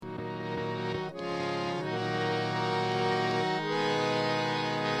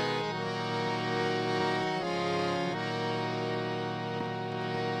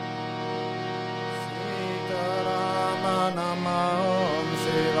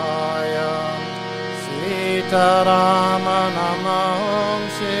Sitarama Namah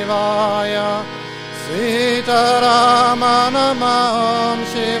Shivaya. Sitarama Namah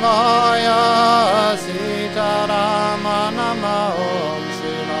Shivaya. Sitarama Namah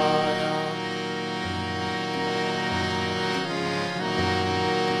Shivaya.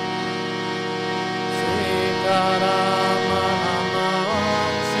 Sitarama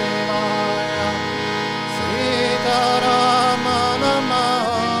Namah Shivaya. Sitarama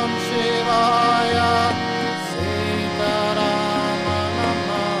Namah Shivaya. Sitarama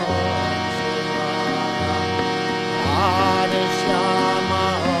Namah Shivaya. Radhe Shyama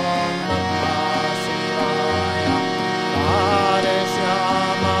Om Namah Shivaya. Radhe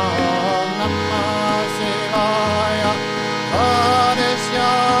Shyama Om Namah Shivaya. Radhe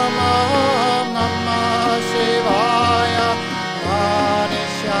Shyama Om Namah Shivaya. Radhe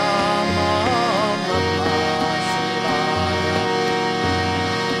Shyama Om Namah Shivaya.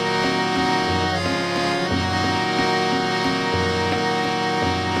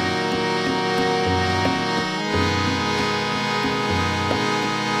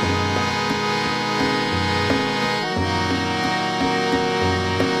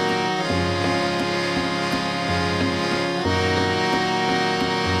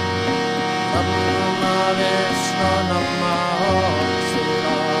 Brahma Vishnu Namah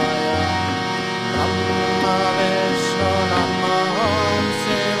Shivaya. Brahma Vishnu Namah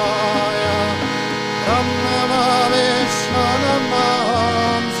Shivaya. Brahma Vishnu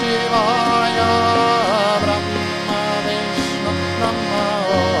Namah Shivaya. Brahma Vishnu Namah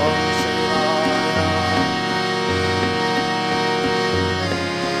Shivaya.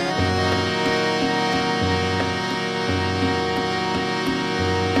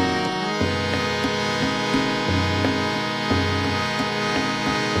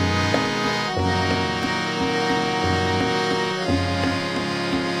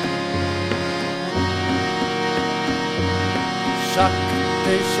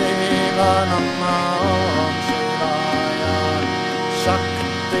 Shakti Shiva Namah Shivaya.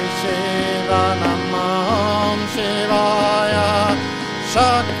 Shakti Shiva Namah Shivaya.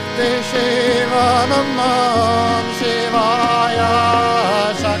 Shakti Shiva Namah Shivaya.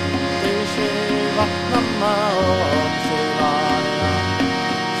 Shakti Shiva Namah Shivaya.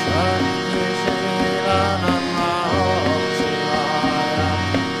 Shakti Shiva Namah Shivaya.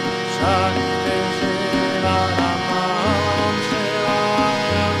 Shakti Shiva Namah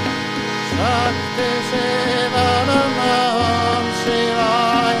Shivaya. Shakti Shiva Namah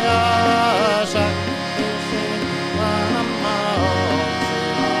Shivaya. Shakti Shiva Namah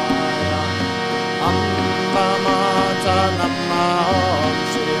Shivaya. Amba Mata Namah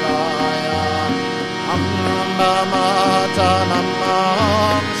Shivaya. Amba Mata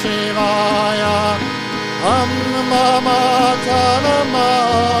Namah Shivaya. Amba Mata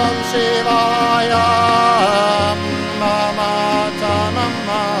Namah Shivaya. Amba Mata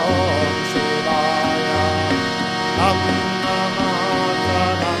Namah Shivaya. Amba Mata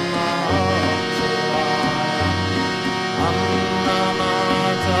Namah Shivaya. Amba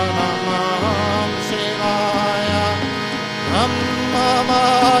Mata Namah Shivaya. Amba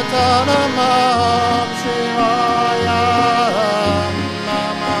Mata Namah Shivaya. Amba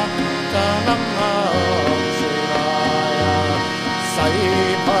Mata Namah Shivaya. Sai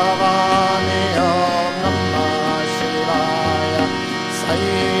Bhavani Om Namah Shivaya. Sai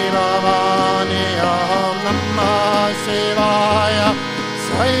Bhavani Om Namah Shivaya.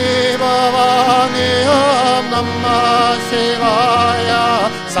 Sai Bhavani Om Namah Shivaya.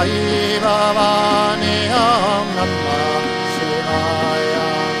 Sai Bhavani Om Namah Shivaya.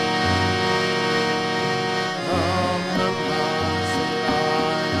 Om Namah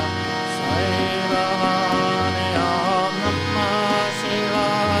Shivaya. Sai Bhavani Om Namah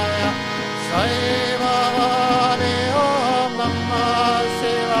Shivaya. Sai Bhavani Om Namah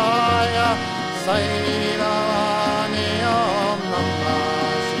Shivaya. Sai Bhavani Om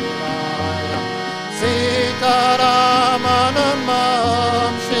Namah Shivaya. Sitarama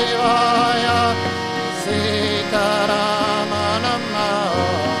Namah Shivaya. Sitarama Namah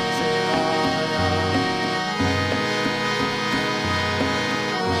Shivaya.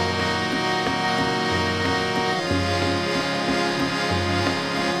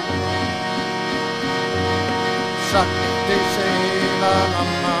 Shakti Shiva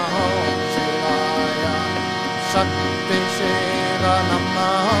Namah Shivaya. Shakti Shiva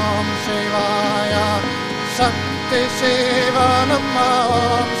Namah Shivaya. Shakti Shiva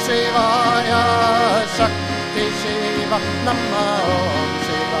Namah Shivaya. Shakti Shiva Namah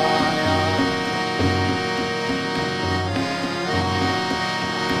Shivaya.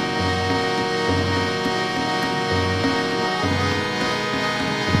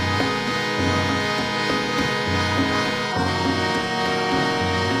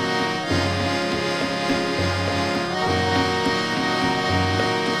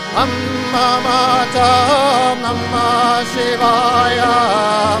 Mamatam Namah Shivaya.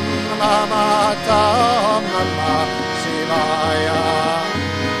 Mamatam Namah Shivaya.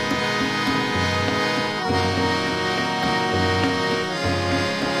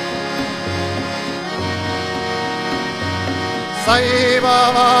 Sai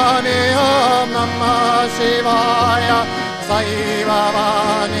Bhavani Om Namah Shivaya. Sai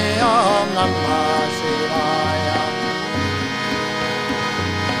Bhavani Om Namah Shivaya.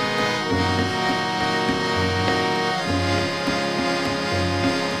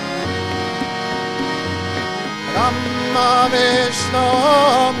 Brahma Vishnu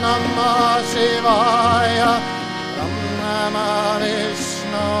Om Namah Shivaya.